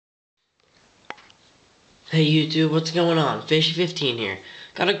Hey YouTube, what's going on? Fishy15 here.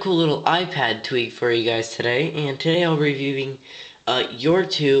 Got a cool little iPad tweak for you guys today, and today I'll be reviewing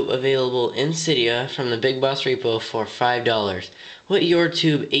YourTube available in Cydia from the Big Boss repo for $5. What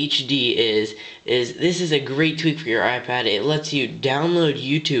YourTube HD is this is a great tweak for your iPad. It lets you download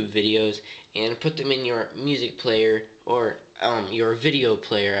YouTube videos and put them in your music player or your video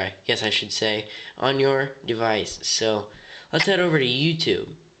player, I guess I should say, on your device. So let's head over to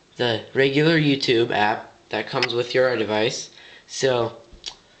YouTube, the regular YouTube app that comes with your device. So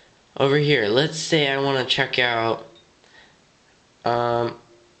over here, let's say I want to check out yeah,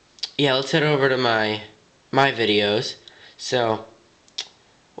 let's head over to my videos. So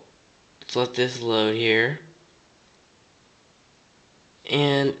let's let this load here.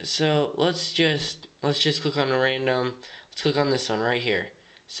 And so let's just click on a random, let's click on this one right here.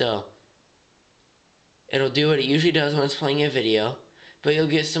 So it'll do what it usually does when it's playing a video, but you'll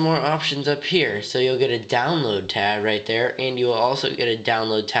get some more options up here. So you'll get a download tab right there, and you will also get a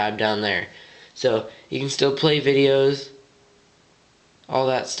download tab down there. So you can still play videos, all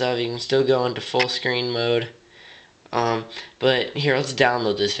that stuff. You can still go into full screen mode. But here, let's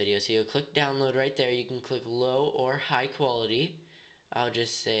download this video. So you'll click download right there. You can click low or high quality. I'll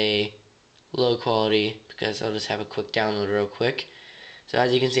just say low quality because I'll just have a quick download real quick. So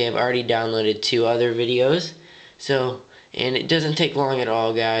as you can see, I've already downloaded 2 other videos. So, and it doesn't take long at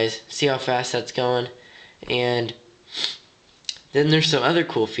all, guys. See how fast that's going? And then there's some other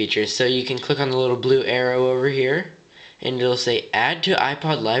cool features. So you can click on the little blue arrow over here, and it'll say add to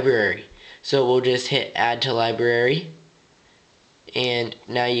iPod library. So we'll just hit add to library, and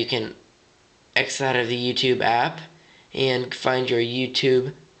now you can exit out of the YouTube app and find your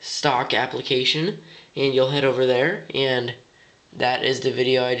YouTube stock application, and you'll head over there, and that is the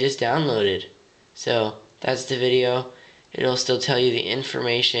video I just downloaded. So that's the video. It'll still tell you the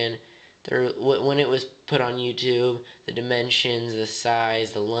information when it was put on YouTube, the dimensions, the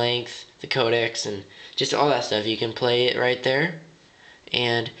size, the length, the codecs, and just all that stuff. You can play it right there.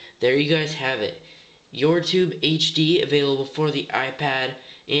 And there you guys have it. YourTube HD available for the iPad,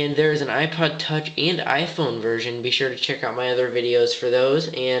 and there is an iPod Touch and iPhone version. Be sure to check out my other videos for those,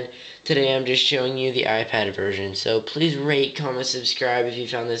 and today I'm just showing you the iPad version. So please rate, comment, subscribe if you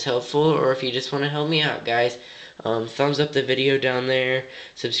found this helpful, or if you just want to help me out, guys. Thumbs up the video down there,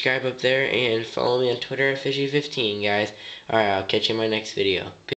 subscribe up there, and follow me on Twitter at Fishy15, guys. Alright, I'll catch you in my next video.